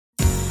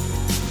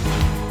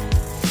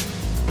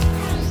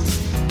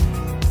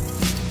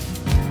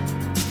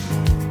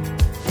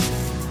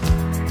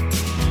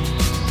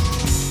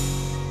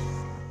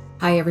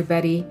Hi,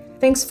 everybody.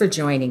 Thanks for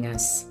joining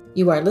us.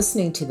 You are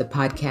listening to the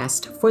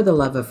podcast For the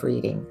Love of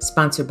Reading,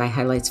 sponsored by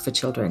Highlights for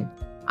Children.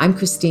 I'm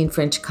Christine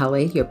French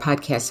Cully, your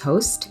podcast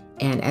host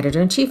and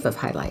editor-in-chief of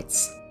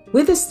Highlights.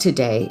 With us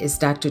today is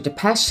Dr.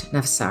 Dipesh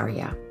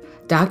Navsaria.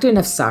 Dr.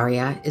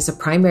 Navsaria is a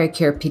primary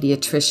care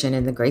pediatrician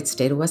in the great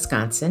state of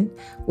Wisconsin,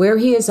 where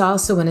he is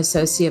also an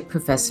associate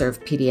professor of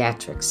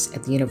pediatrics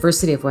at the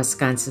University of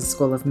Wisconsin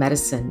School of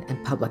Medicine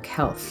and Public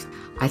Health.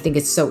 I think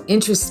it's so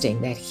interesting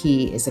that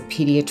he is a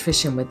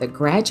pediatrician with a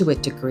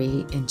graduate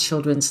degree in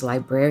children's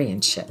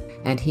librarianship,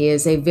 and he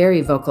is a very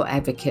vocal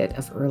advocate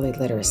of early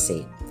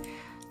literacy.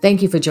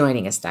 Thank you for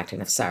joining us, Dr.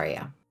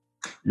 Navsaria.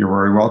 You're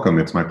very welcome.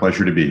 It's my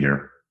pleasure to be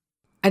here.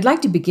 I'd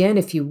like to begin,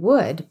 if you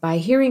would, by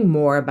hearing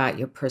more about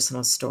your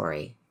personal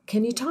story.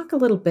 Can you talk a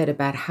little bit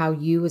about how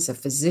you, as a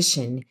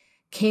physician,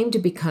 came to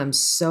become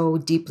so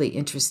deeply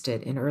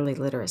interested in early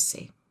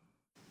literacy?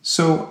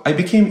 So I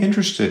became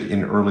interested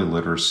in early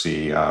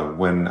literacy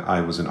when I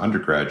was an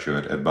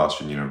undergraduate at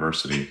Boston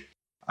University.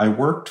 I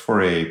worked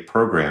for a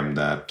program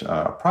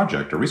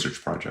a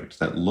research project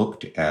that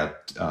looked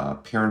at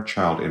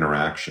parent-child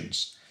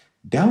interactions.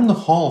 Down the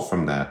hall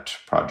from that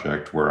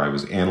project, where I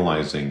was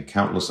analyzing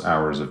countless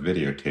hours of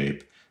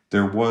videotape,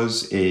 there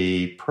was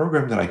a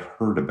program that I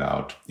heard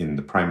about in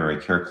the primary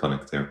care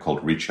clinic there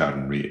called Reach Out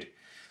and Read.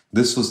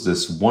 This was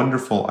this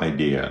wonderful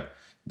idea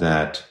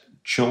that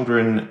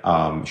children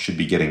should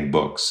be getting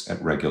books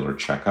at regular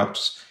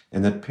checkups,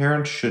 and that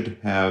parents should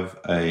have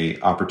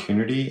an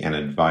opportunity and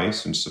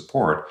advice and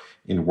support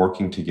in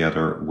working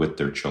together with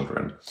their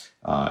children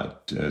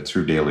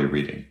through daily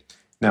reading.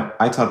 Now,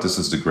 I thought this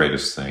was the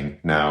greatest thing.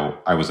 Now,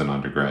 I was an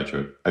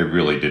undergraduate. I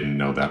really didn't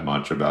know that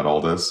much about all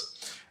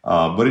this,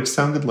 but it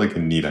sounded like a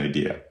neat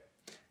idea.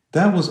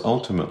 That was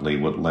ultimately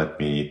what led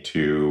me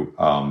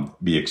to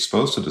be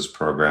exposed to this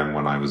program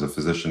when I was a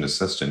physician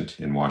assistant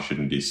in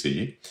Washington,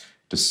 D.C.,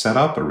 to set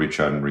up a Reach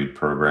Out and Read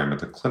program at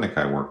the clinic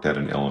I worked at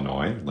in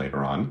Illinois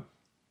later on.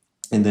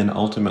 And then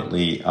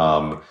ultimately,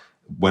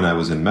 when I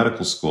was in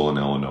medical school in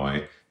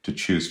Illinois, to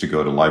choose to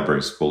go to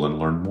library school and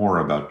learn more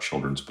about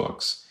children's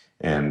books.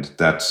 And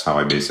that's how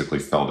I basically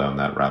fell down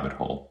that rabbit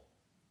hole.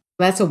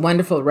 That's a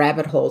wonderful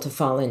rabbit hole to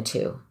fall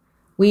into.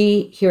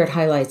 We here at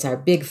Highlights are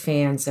big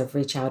fans of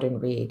Reach Out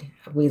and Read.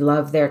 We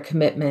love their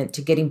commitment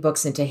to getting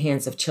books into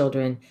hands of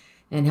children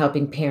and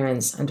helping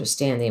parents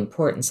understand the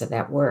importance of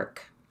that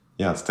work.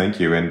 Yes, thank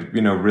you. And,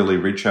 really,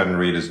 Reach Out and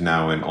Read is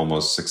now in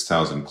almost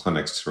 6,000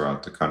 clinics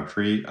throughout the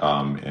country,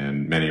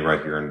 and many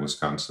right here in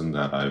Wisconsin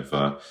that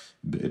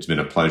it's been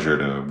a pleasure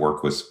to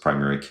work with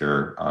primary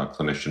care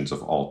clinicians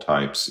of all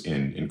types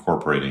in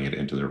incorporating it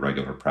into their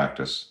regular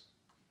practice.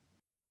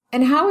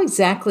 And how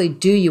exactly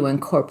do you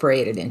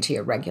incorporate it into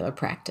your regular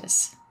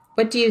practice?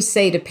 What do you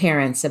say to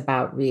parents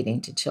about reading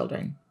to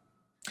children?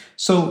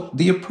 So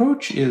the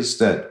approach is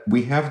that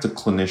we have the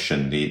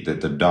clinician,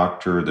 the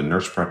doctor, the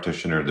nurse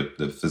practitioner,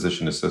 the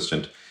physician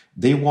assistant.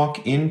 They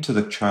walk into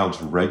the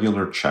child's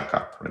regular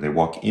checkup, or they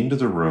walk into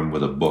the room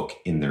with a book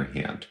in their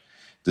hand.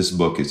 This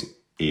book is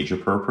age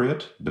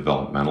appropriate,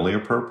 developmentally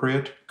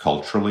appropriate,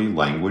 culturally,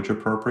 language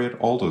appropriate,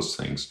 all those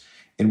things.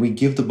 And we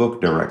give the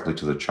book directly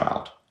to the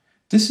child.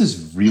 This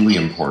is really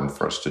important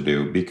for us to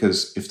do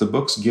because if the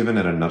book's given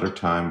at another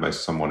time by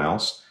someone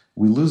else,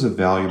 we lose a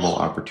valuable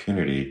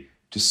opportunity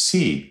to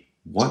see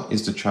what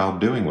is the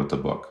child doing with the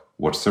book,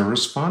 what's their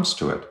response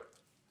to it,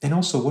 and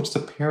also what's the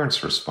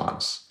parent's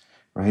response,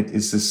 right?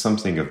 Is this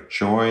something of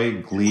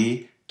joy,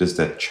 glee? Does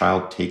that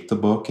child take the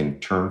book and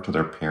turn to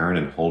their parent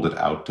and hold it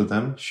out to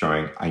them,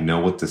 showing, I know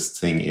what this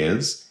thing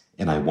is,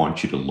 and I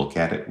want you to look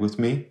at it with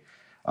me?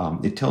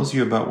 It tells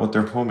you about what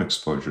their home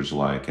exposure is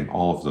like and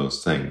all of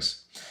those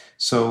things.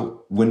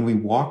 So when we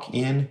walk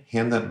in,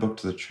 hand that book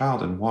to the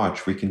child and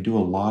watch, we can do a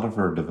lot of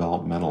our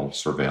developmental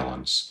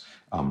surveillance.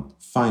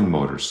 Fine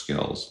motor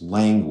skills,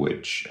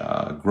 language,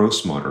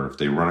 gross motor, if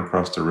they run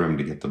across the room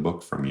to get the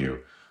book from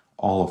you,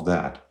 all of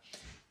that.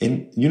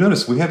 And you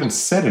notice we haven't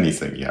said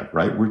anything yet,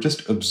 right? We're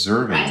just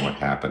observing what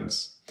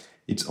happens.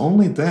 It's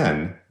only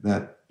then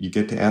that you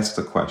get to ask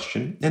the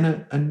question in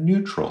a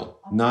neutral,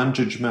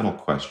 non-judgmental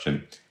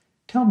question.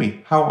 Tell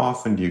me, how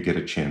often do you get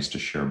a chance to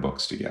share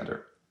books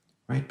together,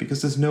 right?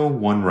 Because there's no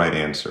one right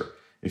answer.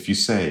 If you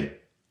say,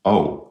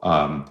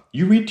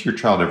 you read to your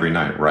child every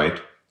night,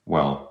 right?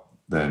 Well,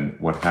 then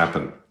what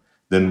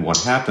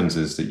happens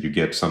is that you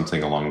get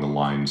something along the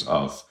lines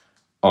of,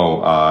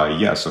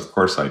 yes, of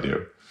course I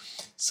do.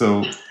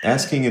 So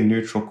asking a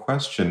neutral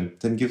question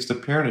then gives the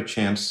parent a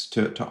chance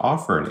to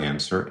offer an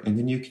answer, and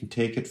then you can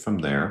take it from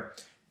there.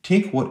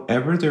 Take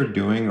whatever they're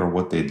doing or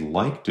what they'd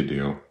like to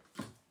do,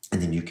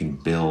 and then you can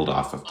build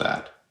off of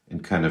that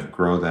and kind of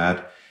grow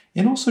that,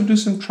 and also do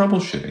some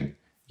troubleshooting.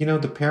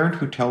 The parent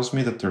who tells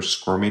me that their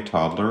squirmy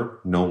toddler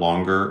no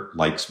longer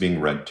likes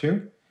being read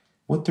to,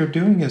 what they're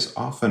doing is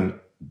often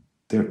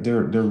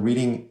they're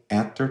reading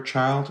at their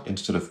child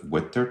instead of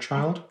with their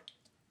child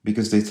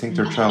because they think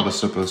their child is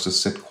supposed to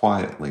sit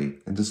quietly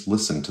and just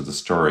listen to the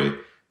story.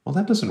 Well,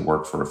 that doesn't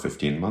work for a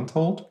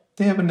 15-month-old.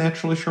 They have a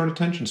naturally short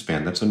attention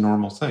span. That's a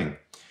normal thing.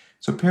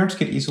 So parents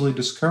get easily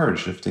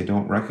discouraged if they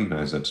don't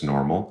recognize that's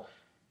normal.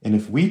 And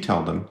if we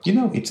tell them,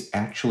 it's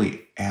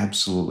actually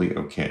absolutely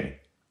okay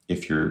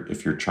if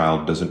your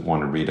child doesn't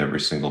want to read every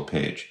single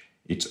page.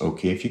 It's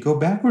okay if you go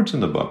backwards in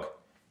the book.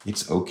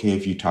 It's okay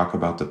if you talk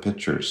about the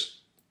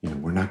pictures.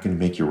 We're not going to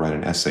make you write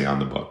an essay on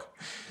the book.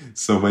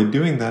 So by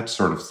doing that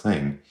sort of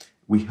thing,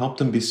 we help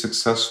them be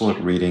successful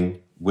at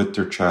reading with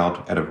their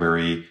child at a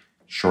very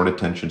short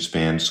attention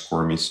span,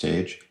 squirmy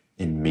stage,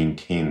 and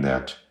maintain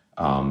that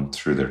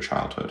through their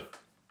childhood.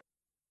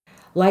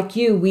 Like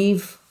you,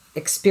 we've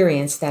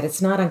experienced that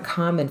it's not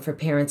uncommon for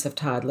parents of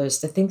toddlers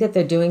to think that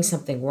they're doing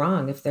something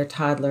wrong if their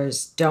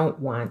toddlers don't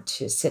want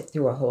to sit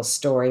through a whole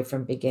story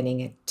from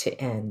beginning to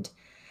end.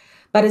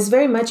 But it's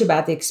very much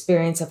about the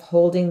experience of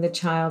holding the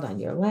child on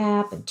your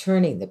lap and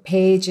turning the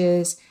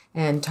pages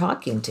and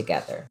talking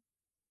together.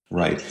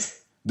 Right.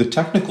 The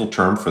technical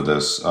term for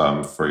this,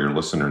 for your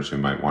listeners who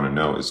might want to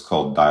know, is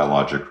called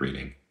dialogic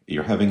reading.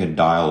 You're having a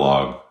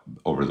dialogue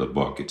over the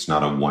book. It's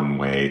not a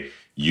one-way,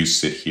 you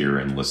sit here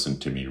and listen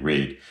to me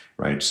read,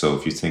 right? So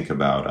if you think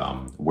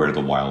about where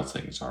the wild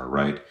things are,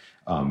 right?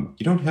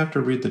 You don't have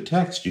to read the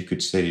text. You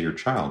could say to your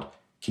child,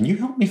 can you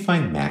help me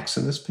find Max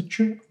in this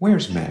picture?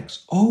 Where's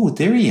Max? Oh,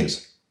 there he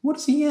is. What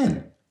is he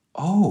in?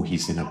 Oh,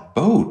 he's in a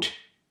boat.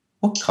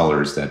 What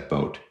color is that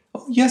boat?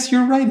 Oh, yes,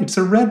 you're right. It's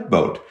a red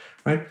boat,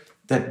 right?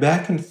 That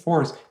back and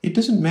forth, it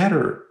doesn't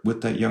matter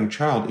with that young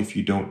child if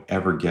you don't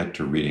ever get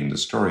to reading the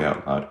story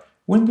out loud.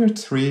 When they're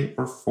 3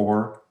 or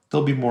 4,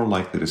 they'll be more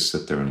likely to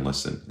sit there and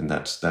listen, and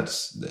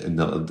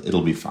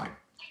it'll be fine.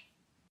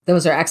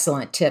 Those are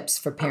excellent tips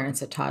for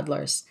parents of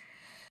toddlers.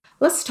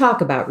 Let's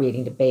talk about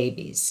reading to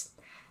babies.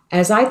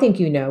 As I think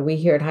you know, we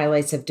here at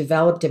Highlights have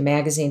developed a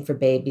magazine for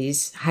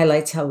babies,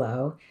 Highlights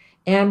Hello,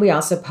 and we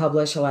also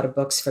publish a lot of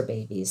books for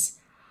babies.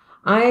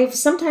 I've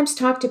sometimes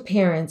talked to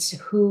parents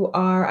who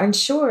are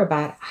unsure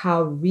about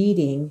how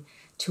reading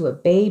to a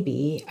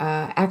baby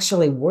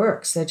actually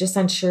works. They're just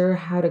unsure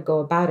how to go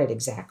about it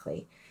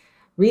exactly.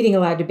 Reading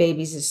aloud to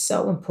babies is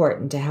so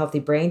important to healthy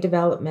brain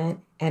development,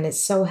 and it's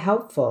so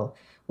helpful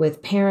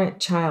with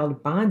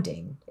parent-child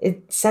bonding.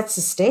 It sets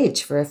the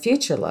stage for a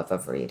future love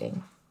of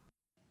reading.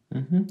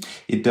 Mm-hmm.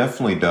 It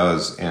definitely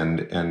does.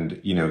 And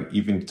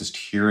even just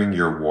hearing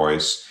your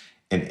voice,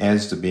 and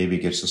as the baby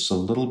gets just a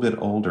little bit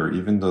older,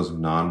 even those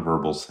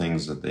nonverbal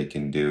things that they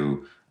can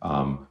do,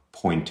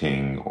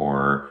 pointing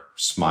or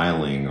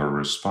smiling or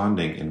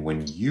responding, and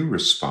when you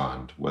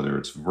respond, whether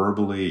it's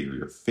verbally or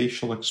your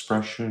facial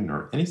expression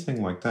or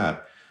anything like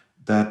that,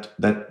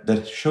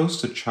 that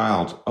shows the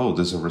child, oh,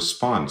 there's a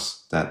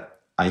response that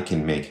I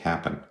can make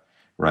happen,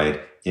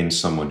 right? In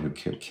someone who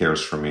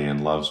cares for me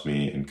and loves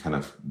me, and kind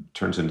of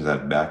turns into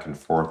that back and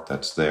forth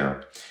that's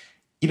there.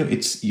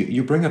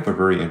 You bring up a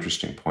very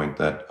interesting point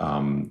that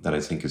I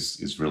think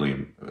is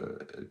really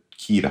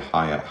key to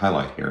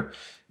highlight here.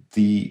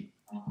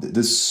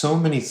 There's so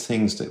many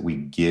things that we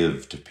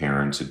give to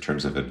parents in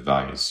terms of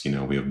advice.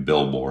 We have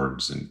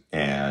billboards and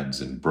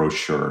ads and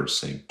brochures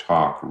saying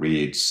talk,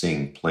 read,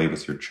 sing, play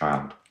with your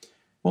child.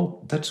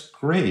 Well, that's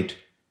great.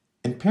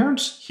 And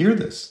parents hear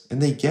this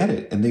and they get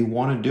it and they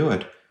want to do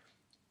it,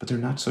 but they're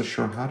not so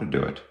sure how to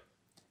do it.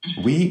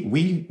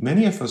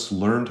 Many of us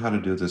learned how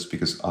to do this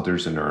because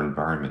others in our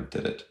environment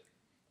did it.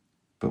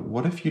 But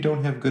what if you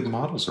don't have good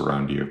models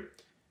around you?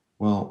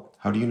 Well,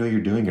 how do you know you're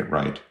doing it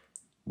right?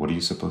 What are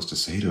you supposed to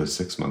say to a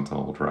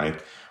 6-month-old,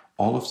 right?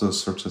 All of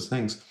those sorts of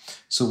things.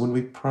 So when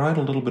we provide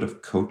a little bit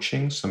of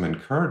coaching, some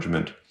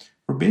encouragement,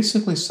 we're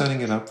basically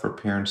setting it up for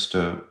parents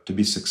to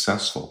be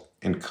successful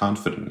and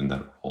confident in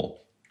that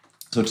role.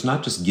 So it's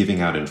not just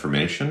giving out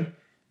information,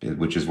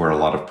 which is where a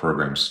lot of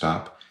programs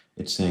stop.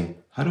 It's saying,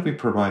 how do we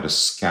provide a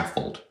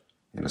scaffold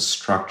and a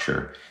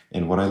structure?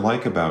 And what I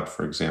like about,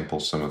 for example,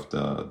 some of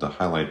the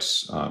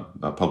Highlights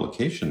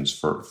publications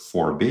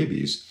for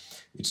babies,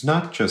 it's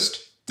not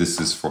just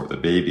this is for the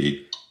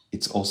baby,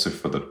 it's also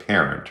for the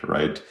parent,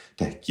 right?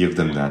 To give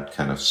them that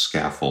kind of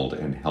scaffold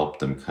and help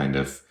them kind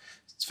of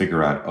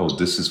figure out, oh,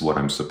 this is what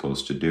I'm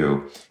supposed to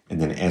do. And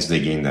then as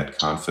they gain that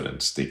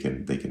confidence, they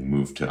can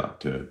move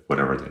to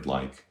whatever they'd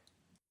like.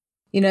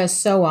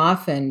 So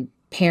often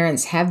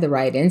parents have the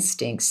right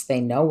instincts.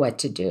 They know what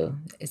to do.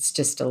 It's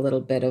just a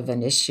little bit of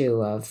an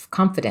issue of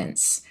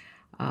confidence.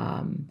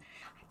 I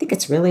think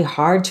it's really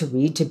hard to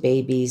read to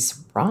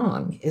babies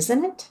wrong,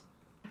 isn't it?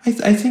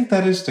 I think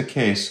that is the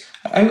case.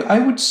 I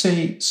would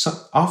say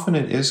often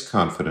it is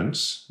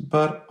confidence,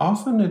 but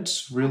often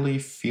it's really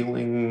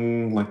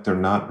feeling like they're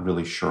not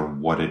really sure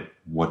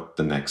what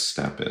the next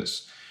step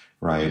is,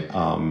 right?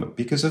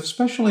 Because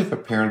especially if a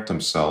parent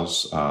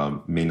themselves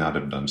may not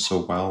have done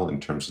so well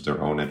in terms of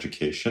their own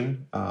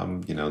education,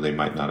 they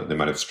might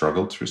have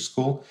struggled through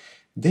school.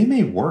 They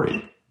may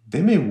worry.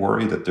 They may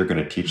worry that they're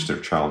going to teach their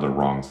child the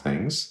wrong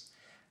things.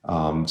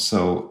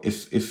 So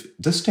if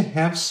just to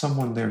have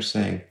someone there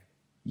saying,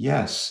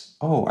 yes,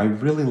 oh, I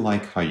really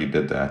like how you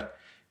did that.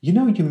 You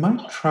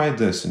might try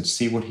this and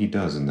see what he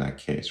does in that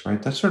case,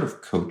 right? That sort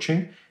of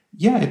coaching,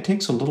 yeah, it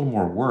takes a little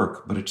more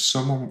work, but it's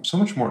so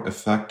much more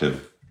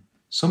effective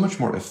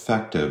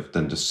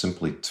than just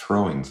simply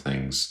throwing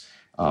things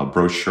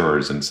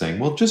brochures and saying,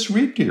 well, just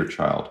read to your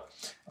child.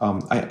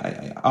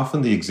 I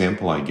often the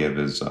example I give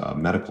is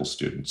medical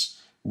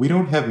students. We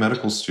don't have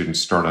medical students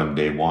start on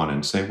day one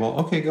and say, well,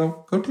 okay,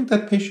 go take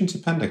that patient's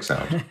appendix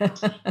out.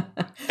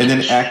 And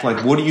then act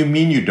like, what do you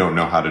mean you don't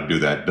know how to do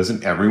that?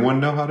 Doesn't everyone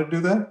know how to do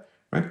that?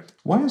 Right?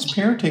 Why is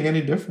parenting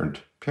any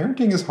different?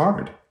 Parenting is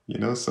hard,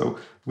 so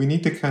we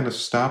need to kind of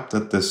stop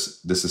that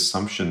this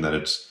assumption that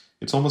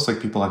it's almost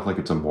like people act like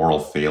it's a moral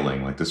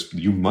failing, like this,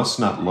 you must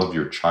not love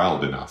your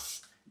child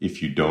enough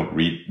if you don't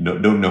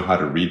know how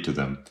to read to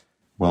them.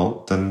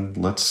 Well, then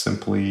let's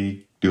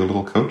simply do a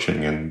little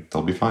coaching and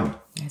they'll be fine.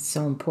 That's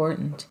so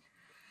important.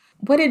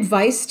 What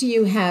advice do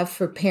you have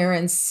for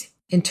parents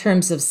in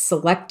terms of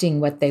selecting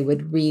what they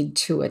would read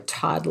to a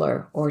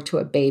toddler or to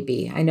a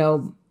baby? I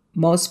know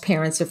most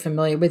parents are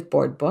familiar with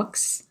board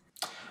books.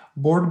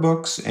 Board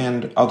books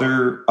and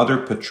other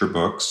picture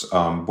books.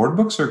 Board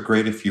books are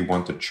great if you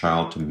want the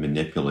child to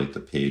manipulate the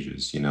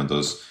pages.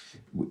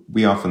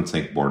 We often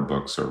think board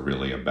books are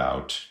really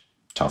about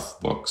tough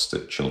books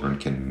that children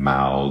can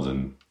mouth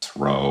and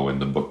throw and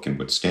the book can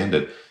withstand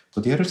it.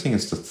 But the other thing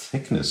is the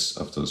thickness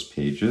of those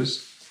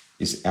pages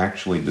is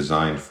actually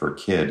designed for a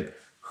kid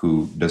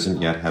who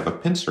doesn't yet have a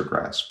pincer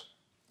grasp.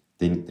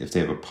 If they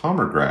have a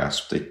palmar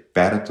grasp, they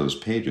bat at those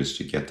pages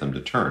to get them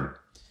to turn.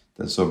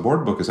 So a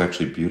board book is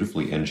actually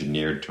beautifully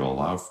engineered to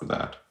allow for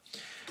that.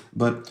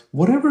 But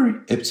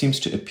whatever it seems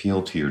to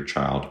appeal to your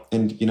child,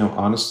 and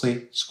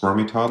honestly,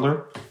 squirmy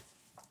toddler,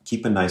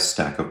 keep a nice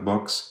stack of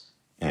books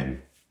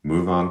and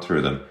move on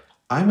through them.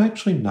 I'm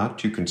actually not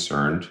too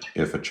concerned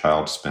if a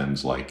child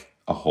spends like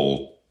a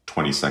whole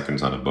 20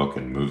 seconds on a book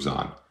and moves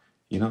on.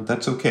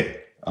 That's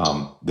okay.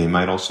 They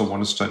might also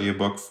want to study a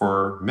book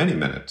for many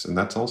minutes, and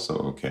that's also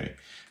okay.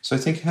 So I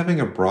think having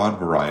a broad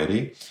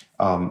variety,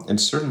 and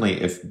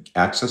certainly if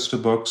access to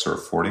books or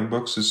affording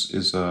books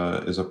is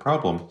a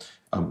problem,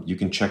 you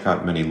can check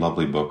out many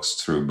lovely books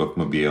through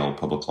Bookmobile,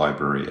 Public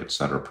Library,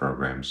 etc.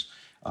 programs.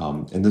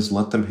 And just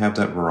let them have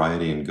that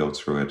variety and go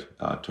through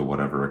it to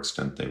whatever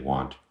extent they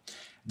want.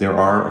 There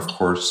are, of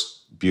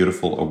course,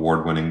 beautiful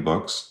award-winning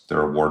books.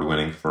 They're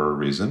award-winning for a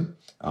reason.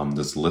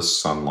 There's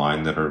lists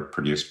online that are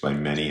produced by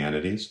many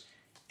entities.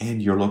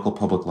 And your local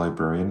public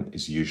librarian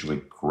is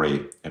usually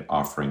great at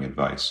offering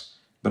advice.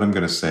 But I'm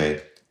going to say,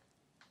 it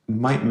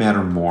might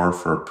matter more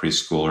for a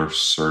preschooler,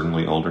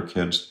 certainly older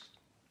kids.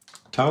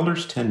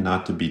 Toddlers tend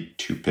not to be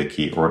too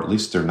picky, or at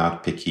least they're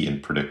not picky in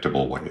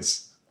predictable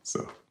ways.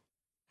 So,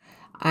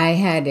 I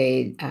had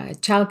a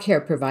child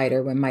care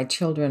provider when my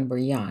children were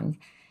young,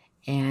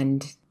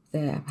 and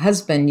the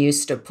husband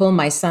used to pull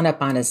my son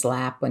up on his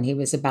lap when he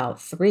was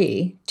about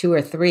 2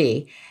 or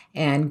 3,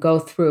 and go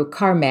through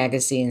car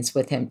magazines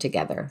with him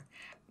together.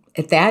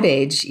 At that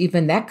age,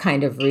 even that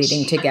kind of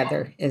reading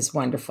together is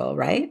wonderful,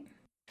 right?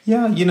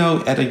 Yeah,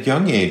 at a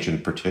young age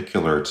in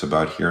particular, it's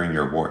about hearing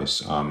your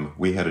voice.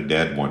 We had a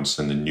dad once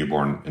in the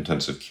newborn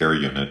intensive care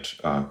unit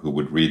who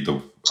would read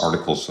the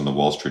articles from the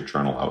Wall Street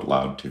Journal out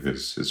loud to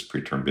his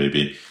preterm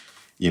baby.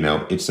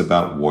 It's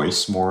about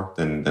voice more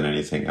than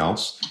anything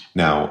else.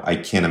 Now, I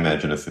can't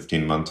imagine a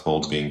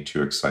 15-month-old being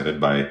too excited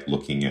by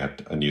looking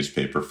at a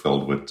newspaper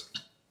filled with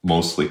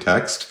mostly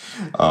text.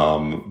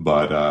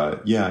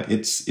 Yeah,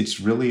 it's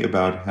really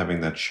about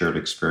having that shared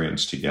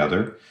experience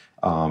together.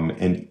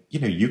 And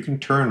you can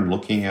turn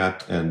looking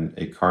at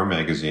a car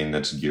magazine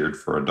that's geared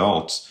for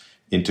adults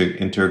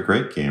into a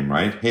great game,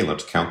 right? Hey,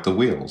 let's count the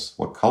wheels.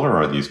 What color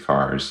are these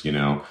cars?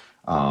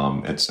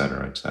 Et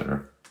cetera, et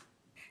cetera.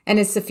 And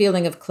it's the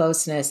feeling of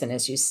closeness, and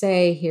as you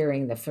say,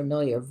 hearing the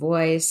familiar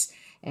voice,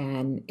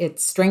 and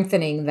it's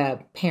strengthening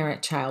the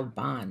parent-child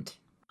bond.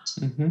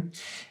 Mm-hmm.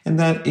 And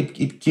that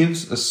it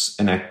gives us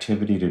an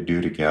activity to do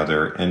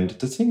together. And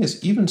the thing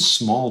is, even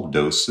small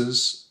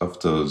doses of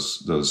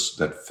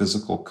that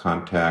physical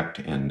contact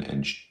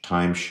and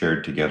time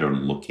shared together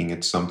looking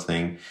at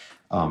something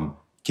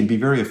can be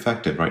very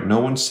effective, right? No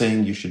one's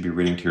saying you should be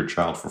reading to your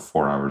child for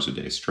 4 hours a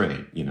day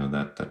straight.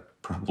 That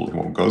probably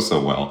won't go so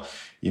well.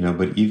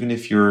 But even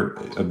if you're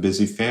a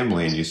busy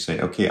family and you say,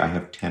 okay, I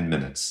have 10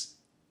 minutes,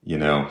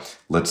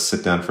 let's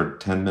sit down for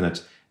 10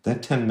 minutes.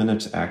 That 10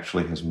 minutes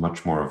actually has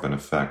much more of an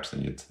effect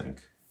than you'd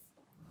think.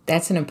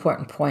 That's an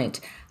important point.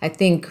 I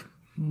think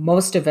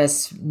most of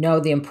us know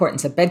the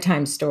importance of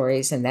bedtime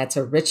stories, and that's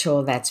a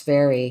ritual that's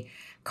very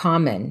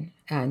common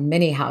in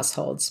many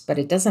households, but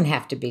it doesn't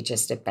have to be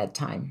just at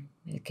bedtime.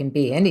 It can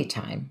be any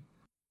time.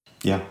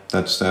 Yeah,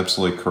 that's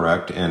absolutely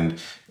correct. And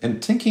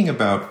thinking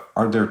about,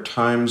 are there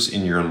times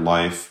in your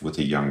life with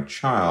a young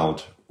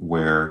child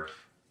where,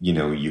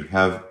 you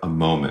have a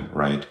moment,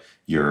 right?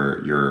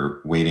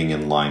 You're waiting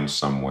in line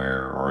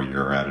somewhere, or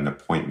you're at an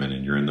appointment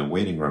and you're in the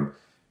waiting room.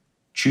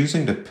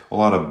 Choosing to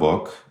pull out a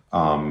book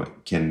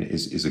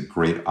is a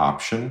great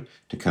option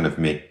to kind of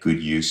make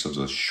good use of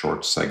those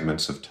short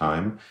segments of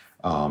time.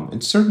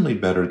 And certainly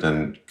better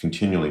than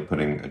continually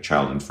putting a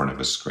child in front of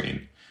a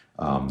screen.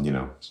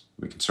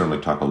 We can certainly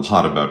talk a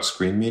lot about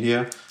screen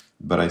media,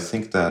 But I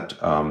think that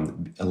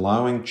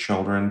allowing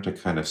children to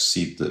kind of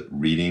see the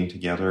reading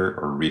together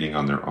or reading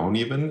on their own,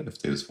 even if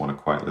they just want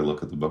to quietly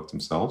look at the book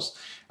themselves,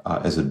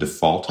 as a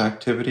default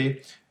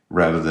activity,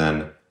 rather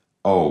than,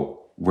 oh,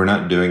 we're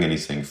not doing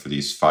anything for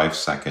these 5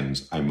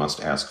 seconds, I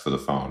must ask for the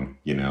phone,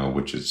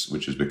 which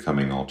is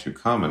becoming all too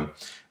common.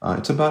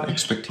 It's about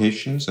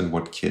expectations and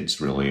what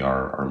kids really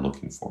are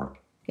looking for.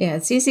 Yeah,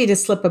 it's easy to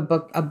slip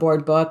a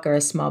board book or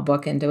a small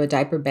book into a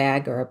diaper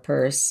bag or a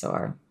purse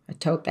or a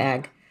tote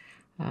bag,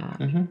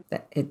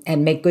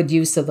 and make good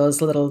use of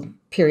those little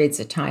periods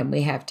of time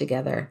we have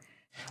together.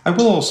 I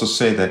will also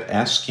say that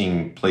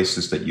asking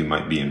places that you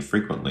might be in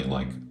frequently,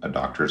 like a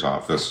doctor's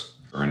office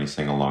or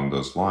anything along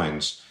those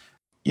lines,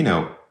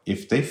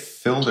 if they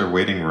fill their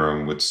waiting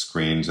room with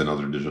screens and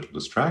other digital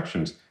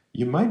distractions,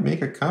 you might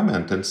make a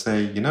comment and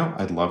say,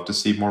 I'd love to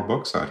see more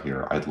books out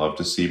here. I'd love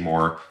to see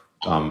more,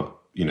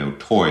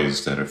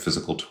 toys that are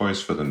physical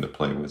toys for them to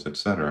play with,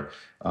 etc.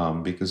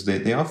 Because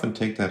they often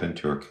take that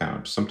into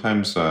account.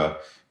 Sometimes,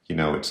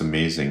 it's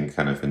amazing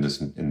kind of in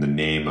the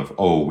name of,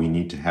 we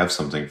need to have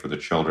something for the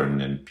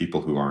children, and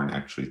people who aren't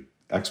actually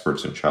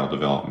experts in child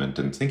development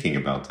and thinking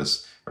about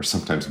this are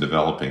sometimes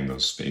developing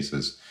those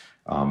spaces.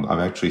 I've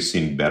actually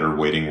seen better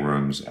waiting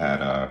rooms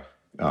at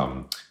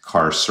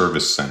car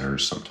service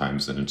centers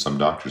sometimes than in some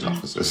doctor's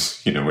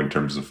offices, in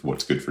terms of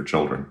what's good for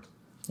children.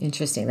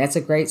 Interesting. That's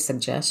a great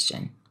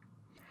suggestion.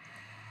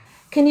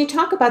 Can you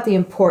talk about the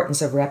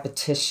importance of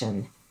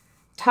repetition?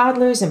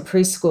 Toddlers and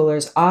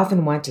preschoolers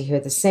often want to hear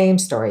the same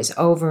stories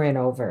over and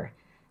over.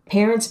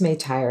 Parents may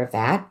tire of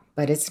that,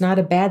 but it's not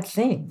a bad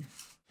thing.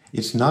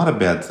 It's not a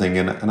bad thing,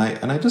 and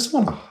I just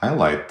want to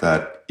highlight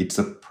that it's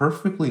a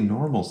perfectly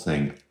normal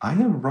thing. I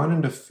have run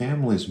into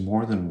families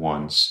more than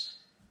once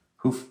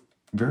who've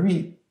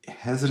very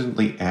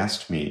hesitantly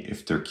asked me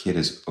if their kid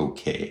is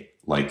okay,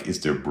 like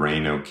is their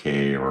brain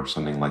okay or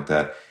something like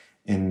that.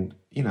 And,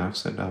 I've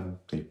said,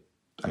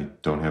 I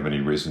don't have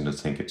any reason to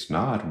think it's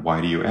not.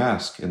 Why do you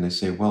ask? And they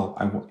say, well,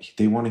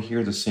 they want to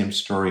hear the same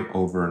story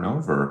over and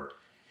over.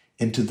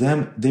 And to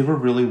them, they were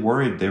really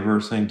worried. They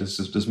were saying,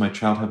 does my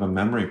child have a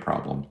memory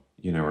problem,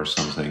 or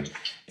something,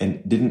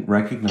 and didn't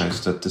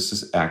recognize that this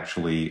is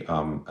actually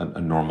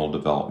a normal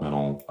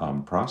developmental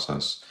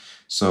process.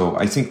 So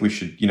I think we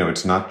should,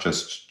 it's not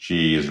just,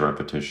 gee, is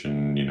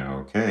repetition,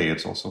 okay.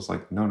 It's also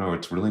like, no,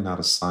 it's really not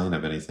a sign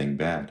of anything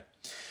bad.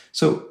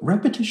 So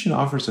repetition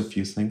offers a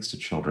few things to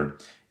children.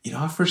 It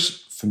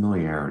offers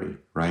familiarity,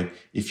 right?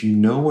 If you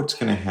know what's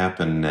going to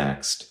happen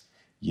next,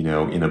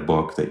 in a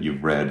book that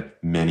you've read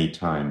many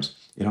times,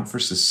 it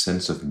offers a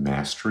sense of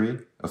mastery,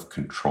 of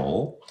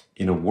control,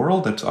 in a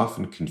world that's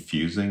often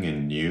confusing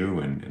and new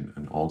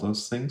and all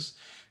those things.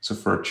 So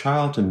for a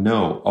child to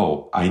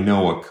know, I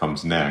know what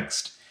comes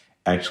next,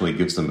 actually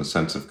gives them a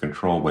sense of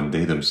control when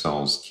they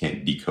themselves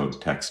can't decode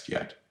text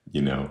yet,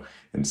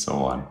 and so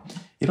on.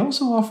 It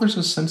also offers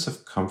a sense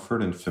of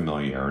comfort and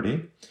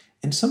familiarity.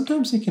 And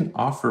sometimes it can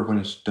offer, when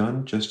it's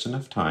done just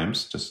enough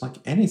times, just like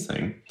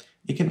anything,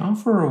 it can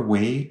offer a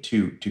way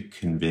to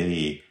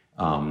convey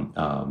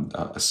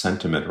a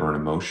sentiment or an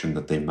emotion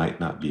that they might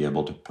not be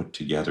able to put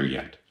together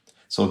yet.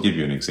 So I'll give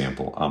you an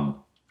example.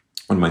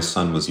 When my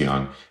son was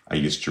young, I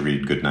used to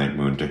read Goodnight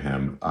Moon to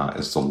him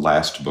as the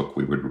last book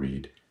we would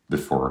read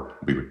before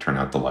we would turn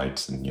out the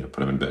lights and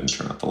put him in bed and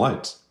turn out the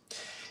lights.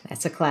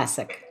 That's a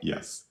classic.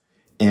 Yes.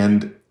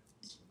 And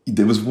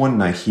there was one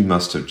night he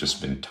must have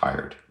just been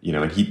tired,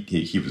 and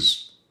he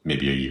was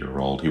maybe a year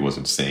old. He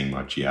wasn't saying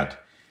much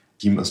yet.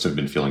 He must have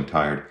been feeling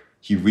tired.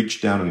 He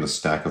reached down in the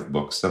stack of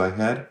books that I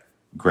had,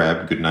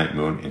 grabbed Goodnight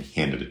Moon, and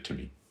handed it to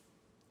me.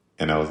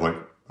 And I was like,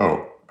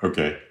 oh,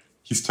 okay.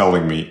 He's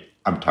telling me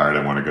I'm tired.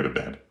 I want to go to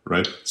bed,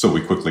 right? So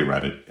we quickly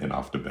read it and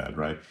off to bed,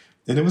 right?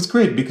 And it was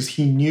great because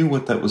he knew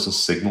what that was a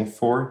signal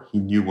for. He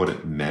knew what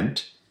it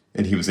meant,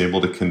 and he was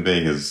able to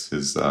convey his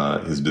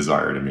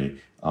desire to me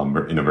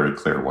in a very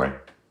clear way.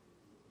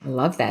 I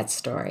love that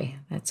story.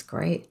 That's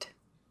great.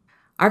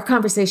 Our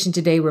conversation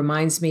today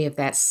reminds me of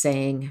that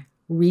saying,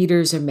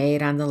 readers are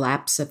made on the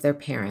laps of their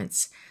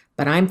parents.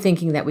 But I'm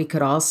thinking that we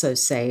could also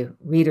say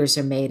readers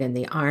are made in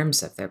the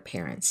arms of their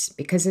parents,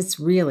 because it's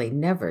really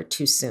never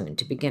too soon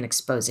to begin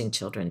exposing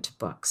children to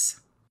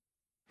books.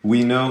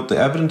 We know the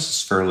evidence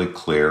is fairly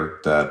clear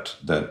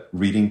that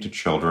reading to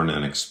children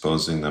and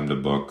exposing them to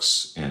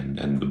books and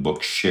the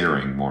book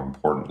sharing, more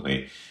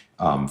importantly,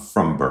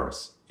 from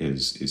birth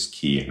is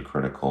key and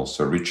critical.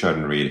 So Reach Out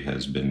and Read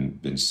has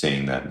been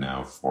saying that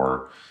now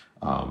for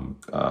from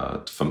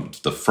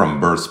the from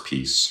birth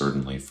piece,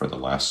 certainly for the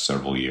last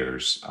several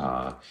years,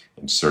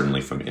 and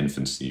certainly from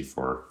infancy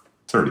for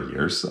 30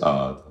 years.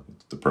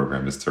 The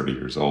program is 30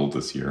 years old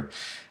this year,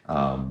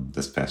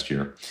 this past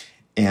year.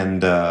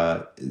 And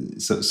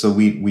so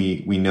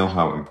we know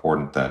how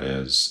important that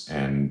is.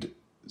 And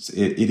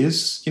it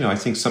is, I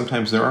think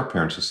sometimes there are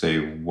parents who say,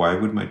 why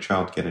would my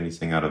child get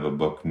anything out of a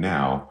book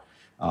now?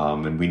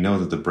 And we know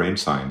that the brain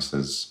science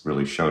has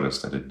really showed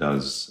us that it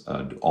does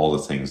all the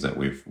things that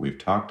we've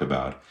talked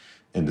about.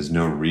 And there's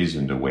no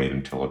reason to wait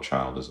until a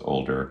child is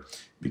older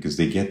because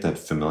they get that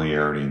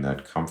familiarity and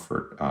that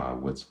comfort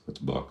with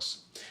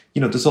books.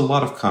 There's a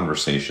lot of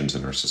conversations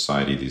in our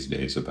society these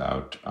days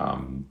about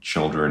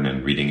children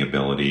and reading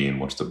ability and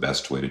what's the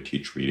best way to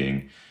teach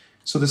reading.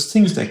 So there's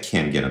things that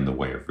can get in the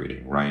way of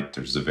reading, right?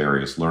 There's the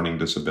various learning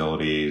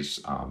disabilities.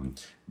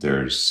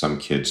 There's some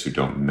kids who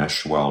don't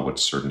mesh well with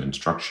certain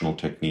instructional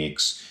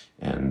techniques.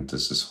 And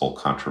there's this whole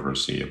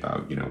controversy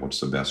about, what's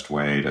the best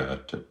way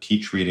to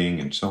teach reading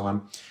and so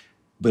on.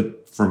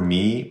 But for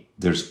me,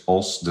 there's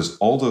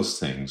all those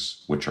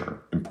things which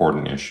are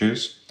important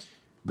issues.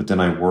 But then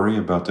I worry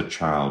about the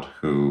child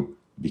who,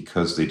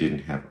 because they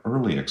didn't have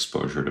early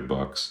exposure to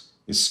books,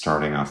 is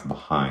starting off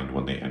behind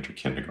when they enter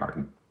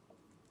kindergarten.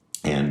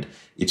 And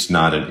it's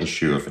not an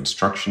issue of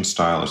instruction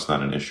style. It's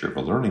not an issue of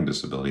a learning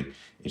disability.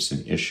 It's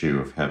an issue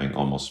of having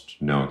almost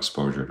no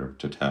exposure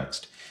to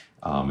text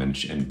and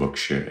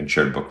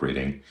shared book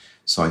reading.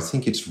 So I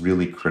think it's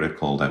really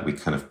critical that we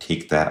kind of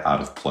take that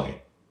out of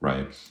play,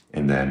 right?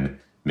 And then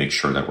make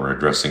sure that we're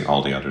addressing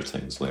all the other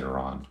things later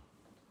on.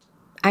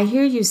 I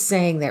hear you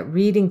saying that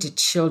reading to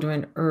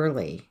children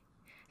early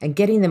and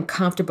getting them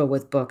comfortable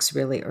with books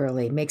really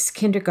early makes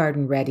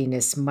kindergarten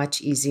readiness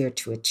much easier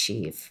to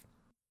achieve.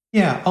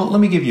 Yeah, let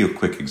me give you a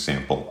quick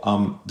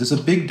example. There's a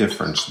big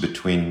difference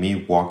between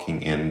me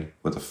walking in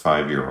with a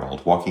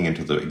 5-year-old, walking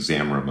into the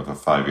exam room of a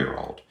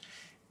 5-year-old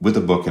with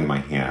a book in my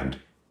hand,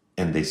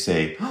 and they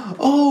say,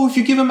 "Oh, if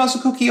you give a mouse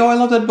a cookie, oh, I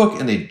love that book."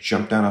 And they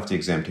jump down off the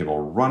exam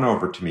table, run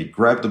over to me,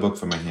 grab the book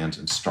from my hands,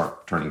 and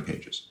start turning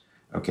pages.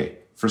 Okay,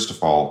 first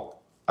of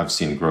all, I've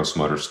seen gross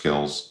motor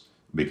skills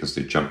because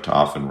they jumped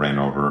off and ran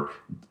over,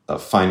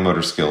 fine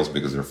motor skills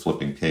because they're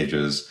flipping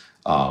pages,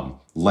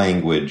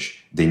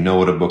 language, they know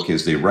what a book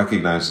is, they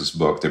recognize this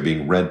book, they're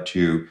being read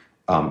to,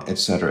 et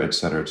cetera, et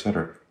cetera, et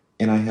cetera.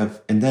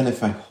 And then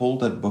if I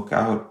hold that book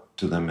out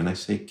to them and I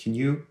say,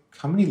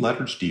 how many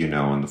letters do you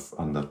know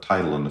on the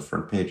title on the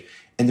front page?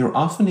 And they're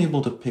often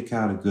able to pick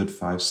out a good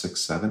 5,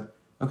 6, 7.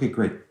 Okay,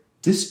 great.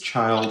 This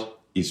child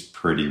is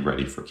pretty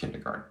ready for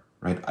kindergarten,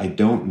 right? I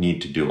don't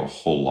need to do a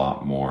whole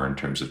lot more in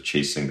terms of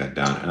chasing that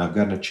down. And I've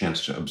gotten a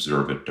chance to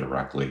observe it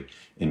directly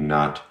and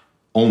not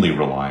only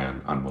rely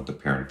on what the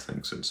parent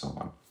thinks and so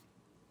on.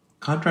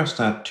 Contrast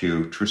that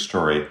to, true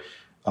story,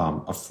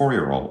 a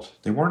 4-year-old.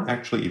 They weren't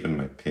actually even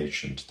my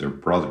patient. Their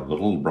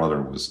little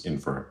brother was in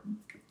for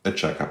a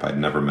checkup. I'd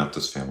never met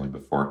this family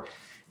before.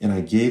 And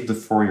I gave the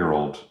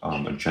 4-year-old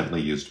a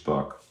gently used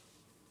book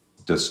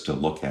just to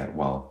look at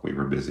while we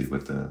were busy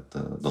with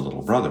the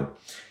little brother.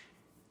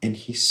 And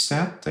he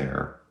sat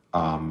there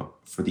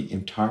for the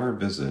entire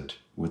visit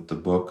with the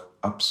book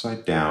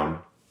upside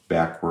down,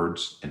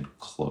 backwards, and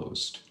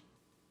closed.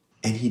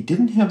 And he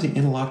didn't have the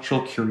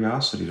intellectual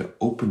curiosity to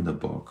open the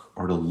book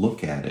or to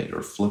look at it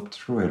or flip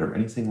through it or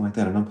anything like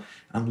that. And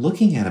I'm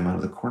looking at him out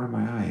of the corner of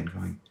my eye and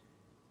going,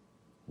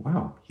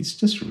 wow, he's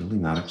just really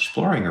not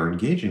exploring or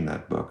engaging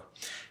that book.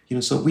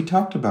 So we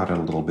talked about it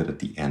a little bit at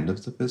the end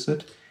of the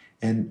visit.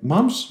 And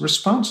Mom's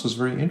response was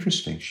very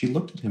interesting. She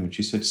looked at him and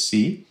she said,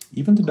 "See,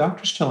 even the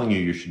doctor's telling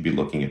you should be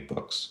looking at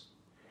books."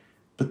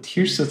 But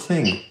here's the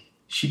thing.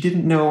 She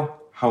didn't know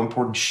how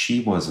important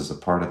she was as a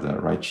part of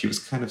that, right? She was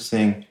kind of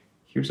saying,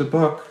 here's a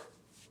book,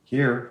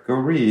 here, go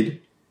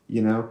read,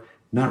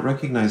 not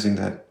recognizing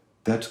that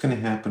that's going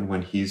to happen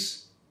when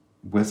he's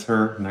with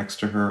her, next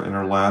to her, in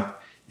her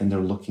lap, and they're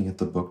looking at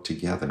the book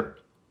together.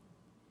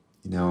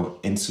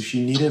 And so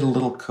she needed a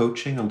little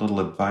coaching, a little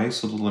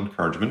advice, a little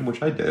encouragement,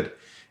 which I did,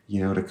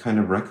 to kind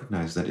of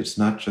recognize that it's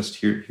not just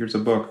here's a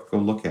book, go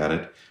look at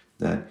it,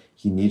 that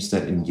he needs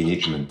that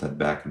engagement, that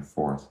back and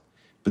forth.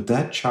 But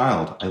that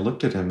child, I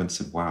looked at him and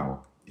said,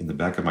 wow, in the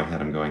back of my head,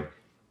 I'm going,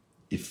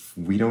 if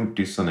we don't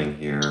do something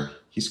here,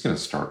 he's going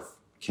to start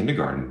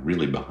kindergarten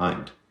really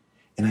behind.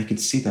 And I could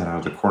see that out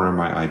of the corner of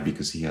my eye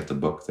because he had the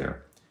book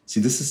there. See,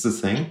 this is the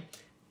thing.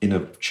 In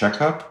a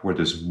checkup where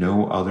there's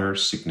no other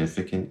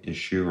significant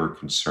issue or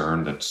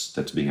concern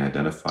that's being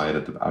identified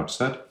at the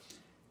outset,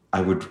 I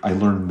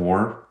learn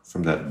more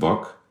from that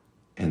book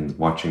and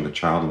watching the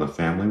child and the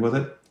family with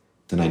it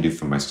than I do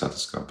from my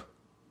stethoscope.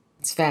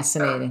 It's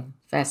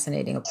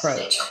fascinating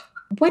approach.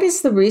 What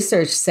does the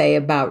research say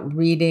about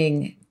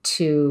reading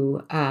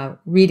to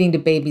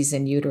babies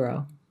in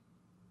utero?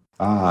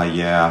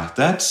 Yeah,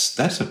 that's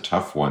a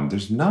tough one.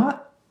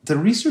 The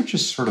research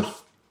is sort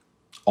of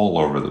all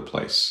over the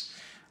place.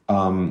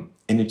 And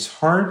it's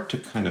hard to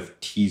kind of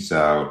tease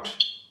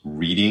out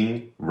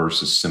reading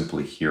versus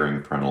simply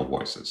hearing parental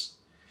voices.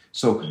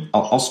 So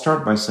I'll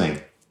start by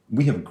saying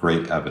we have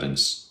great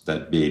evidence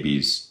that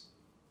babies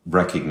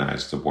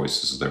recognize the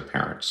voices of their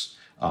parents.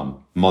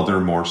 Mother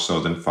more so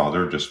than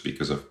father, just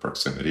because of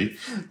proximity,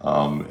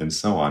 and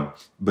so on.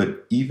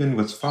 But even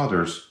with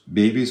fathers,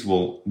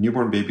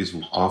 newborn babies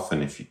will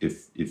often,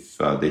 if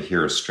they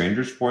hear a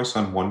stranger's voice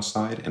on one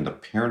side and the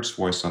parent's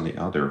voice on the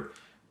other,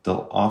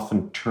 they'll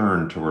often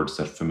turn towards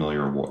that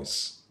familiar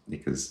voice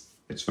because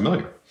it's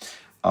familiar.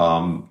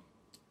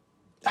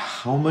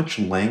 How much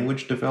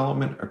language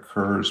development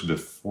occurs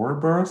before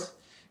birth?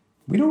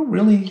 We don't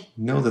really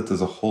know that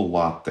there's a whole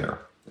lot there.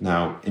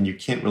 Now, and you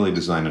can't really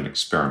design an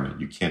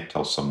experiment. You can't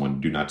tell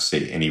someone, do not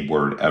say any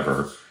word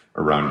ever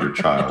around your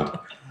child.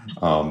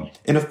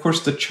 And of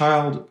course, the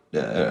child,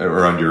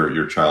 around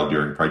your child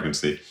during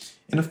pregnancy.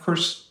 And of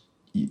course,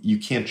 you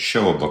can't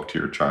show a book to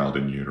your child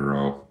in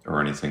utero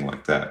or anything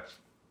like that.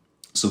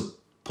 So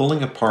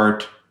pulling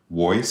apart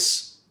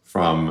voice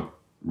from,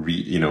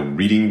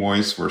 reading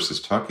voice versus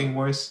talking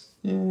voice,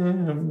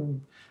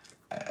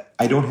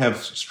 I don't have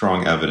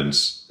strong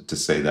evidence to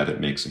say that it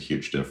makes a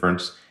huge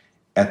difference.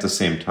 At the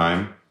same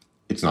time,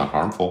 it's not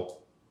harmful.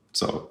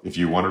 So if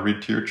you want to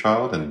read to your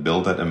child and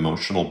build that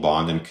emotional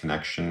bond and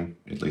connection,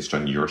 at least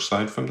on your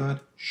side from that,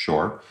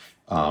 sure.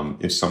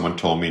 If someone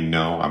told me,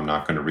 no, I'm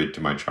not going to read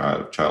to my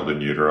child in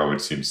utero,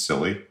 it seems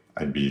silly,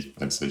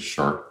 I'd say,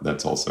 sure,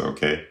 that's also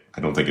okay. I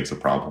don't think it's a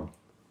problem.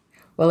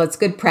 Well, it's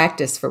good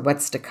practice for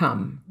what's to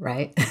come,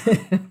 right?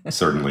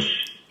 Certainly.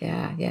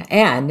 Yeah.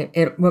 And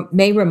it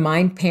may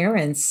remind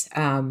parents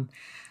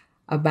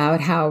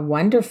about how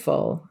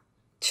wonderful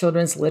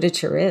children's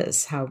literature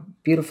is, how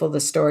beautiful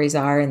the stories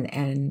are,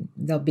 and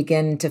they'll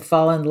begin to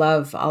fall in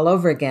love all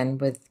over again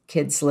with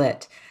kids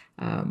lit,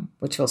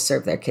 which will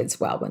serve their kids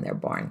well when they're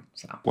born.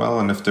 So. Well,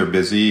 and if they're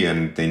busy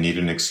and they need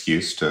an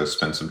excuse to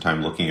spend some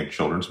time looking at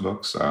children's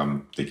books,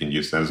 they can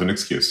use that as an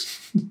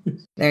excuse.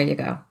 There you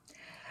go.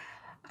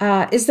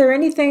 Is there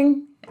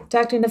anything,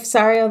 Dr.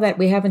 Navsaria, that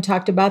we haven't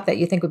talked about that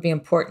you think would be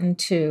important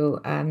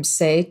to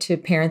say to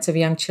parents of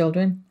young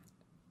children?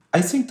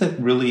 I think that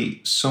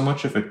really so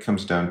much of it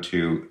comes down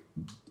to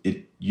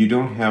it. You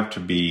don't have to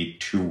be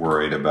too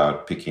worried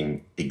about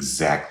picking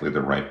exactly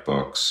the right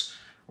books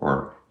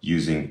or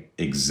using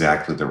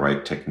exactly the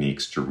right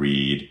techniques to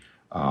read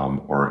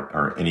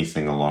or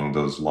anything along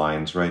those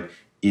lines, right?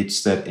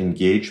 It's that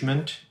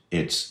engagement.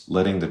 It's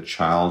letting the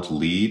child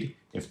lead.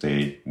 If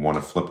they want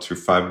to flip through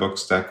 5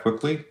 books that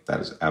quickly, that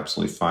is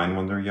absolutely fine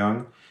when they're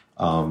young.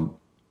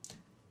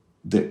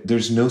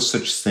 There's no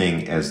such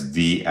thing as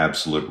the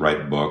absolute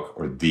right book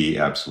or the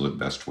absolute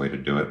best way to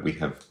do it. We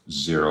have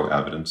zero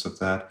evidence of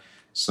that.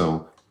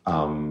 So,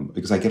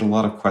 because I get a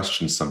lot of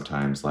questions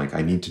sometimes, like,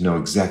 I need to know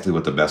exactly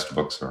what the best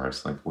books are.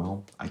 It's like,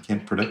 well, I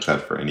can't predict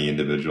that for any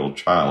individual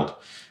child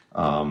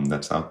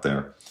that's out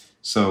there.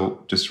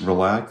 So just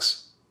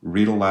relax,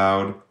 read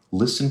aloud,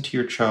 listen to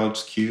your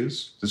child's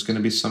cues. There's going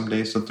to be some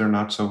days that they're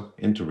not so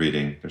into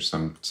reading. There's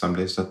some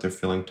days that they're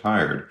feeling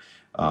tired.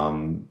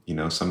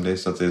 Some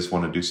days that they just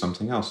want to do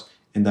something else.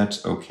 And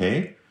that's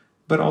okay.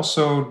 But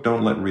also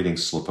don't let reading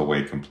slip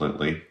away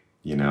completely,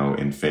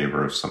 in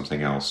favor of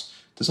something else.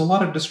 There's a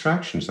lot of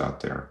distractions out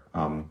there.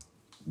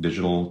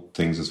 Digital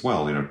things as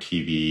well,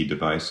 TV,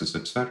 devices,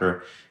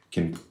 etc.,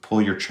 can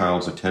pull your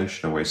child's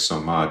attention away so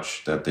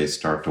much that they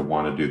start to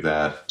want to do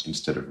that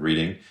instead of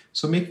reading.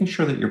 So making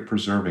sure that you're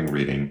preserving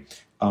reading.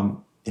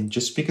 And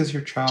just because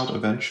your child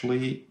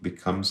eventually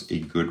becomes a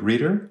good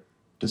reader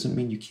doesn't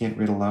mean you can't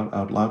read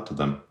out loud to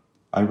them.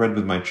 I read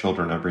with my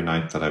children every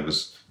night that I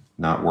was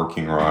not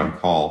working or on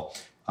call,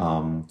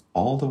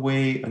 all the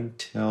way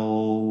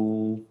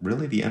until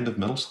really the end of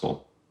middle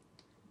school.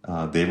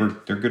 They're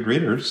good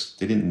readers.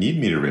 They didn't need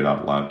me to read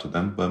out loud to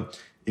them,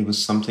 but it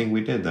was something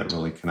we did that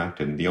really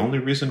connected. And the only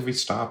reason we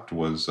stopped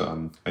was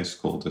high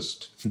school.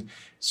 Just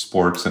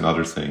sports and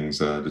other things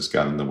just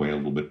got in the way a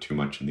little bit too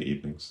much in the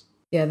evenings.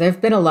 Yeah, there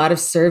have been a lot of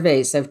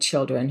surveys of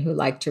children who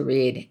like to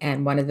read.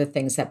 And one of the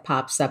things that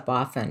pops up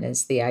often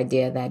is the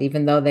idea that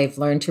even though they've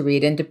learned to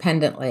read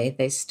independently,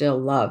 they still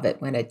love it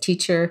when a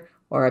teacher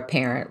or a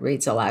parent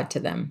reads aloud to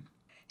them.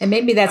 And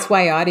maybe that's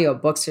why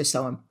audiobooks are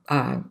so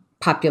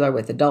popular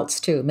with adults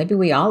too. Maybe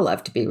we all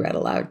love to be read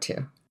aloud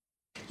to.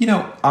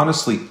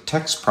 Honestly,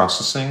 text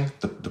processing,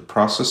 the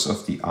process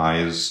of the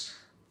eyes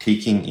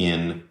taking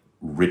in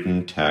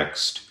written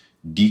text,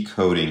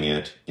 decoding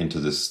it into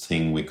this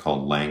thing we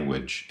call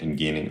language and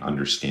gaining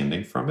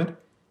understanding from it,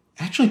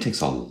 actually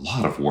takes a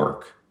lot of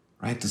work,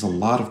 right? There's a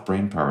lot of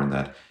brain power in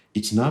that.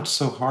 It's not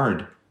so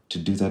hard to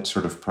do that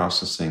sort of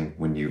processing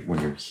when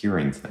you're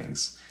hearing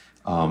things.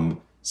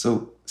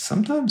 So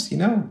sometimes,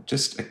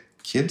 just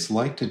kids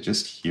like to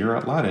just hear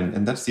out loud.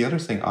 And that's the other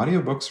thing.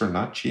 Audiobooks are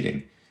not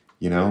cheating.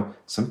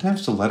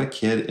 Sometimes to let a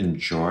kid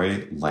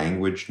enjoy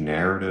language,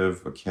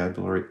 narrative,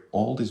 vocabulary,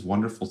 all these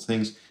wonderful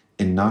things,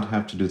 and not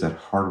have to do that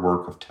hard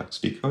work of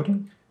text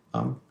decoding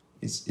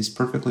is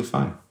perfectly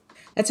fine.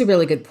 That's a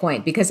really good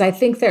point, because I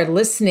think their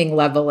listening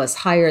level is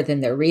higher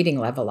than their reading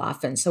level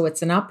often. So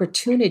it's an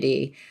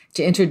opportunity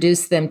to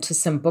introduce them to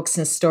some books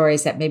and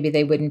stories that maybe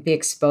they wouldn't be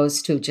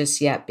exposed to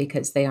just yet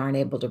because they aren't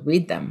able to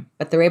read them,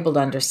 but they're able to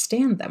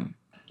understand them.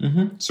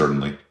 Mm-hmm.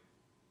 Certainly.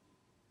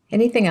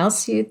 Anything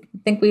else you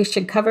think we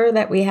should cover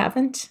that we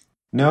haven't?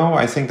 No,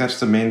 I think that's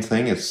the main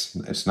thing.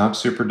 It's not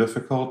super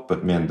difficult,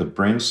 but man, the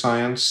brain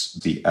science,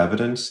 the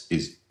evidence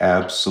is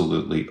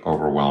absolutely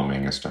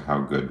overwhelming as to how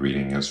good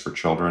reading is for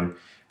children.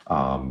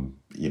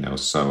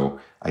 So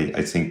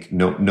I think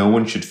no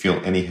one should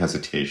feel any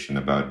hesitation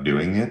about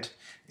doing it.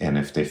 And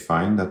if they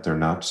find that they're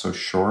not so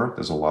sure,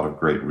 there's a lot of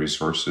great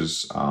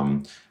resources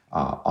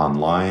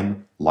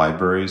online,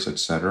 libraries,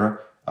 etc.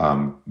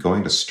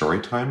 going to story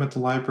time at the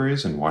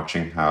libraries and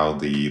watching how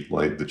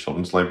the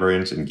children's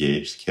librarians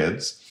engage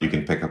kids. You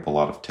can pick up a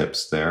lot of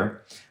tips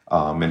there.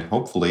 And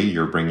hopefully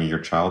you're bringing your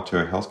child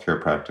to a healthcare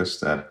practice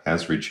that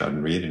has Reach Out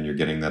and Read, and you're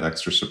getting that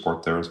extra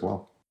support there as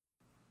well.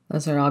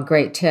 Those are all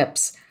great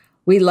tips.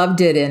 We loved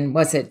it in,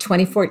 was it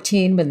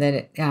 2014 when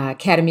the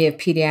Academy of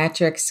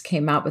Pediatrics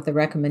came out with a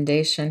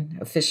recommendation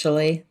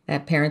officially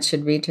that parents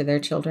should read to their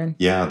children?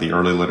 Yeah, the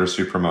Early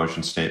Literacy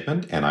Promotion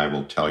Statement. And I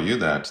will tell you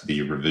that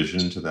the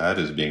revision to that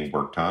is being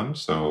worked on.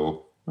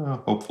 So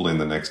hopefully in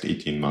the next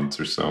 18 months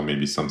or so,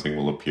 maybe something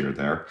will appear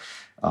there.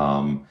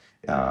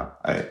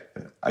 I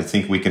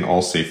think we can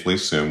all safely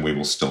assume we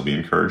will still be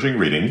encouraging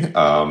reading,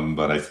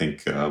 but I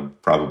think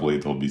probably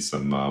there'll be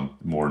some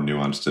more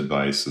nuanced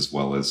advice, as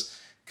well as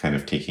kind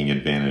of taking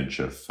advantage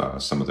of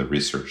some of the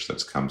research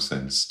that's come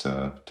since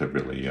to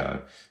really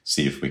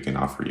see if we can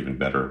offer even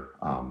better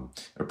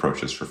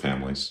approaches for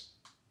families.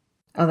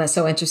 Oh, that's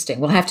so interesting.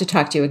 We'll have to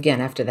talk to you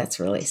again after that's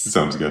released.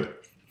 Sounds good.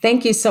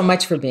 Thank you so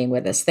much for being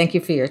with us. Thank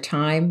you for your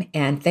time,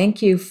 and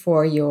thank you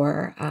for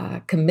your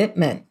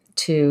commitment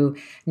to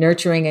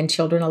nurturing in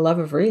children a love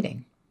of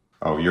reading.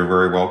 Oh, you're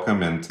very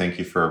welcome, and thank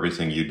you for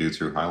everything you do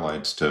through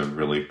Highlights to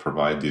really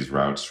provide these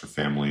routes for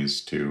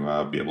families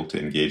to be able to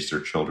engage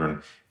their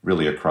children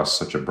really across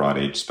such a broad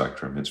age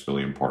spectrum. It's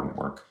really important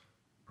work.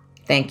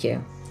 Thank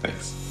you.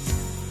 Thanks.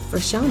 For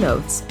show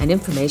notes and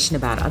information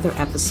about other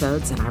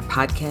episodes in our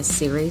podcast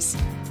series,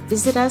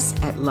 visit us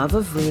at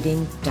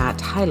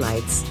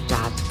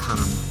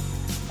loveofreading.highlights.com.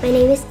 My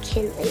name is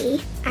Kinley.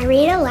 I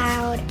read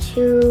aloud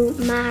to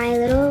my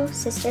little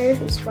sister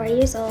who's 4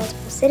 years old.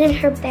 We'll sit in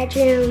her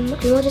bedroom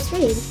and we'll just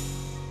read.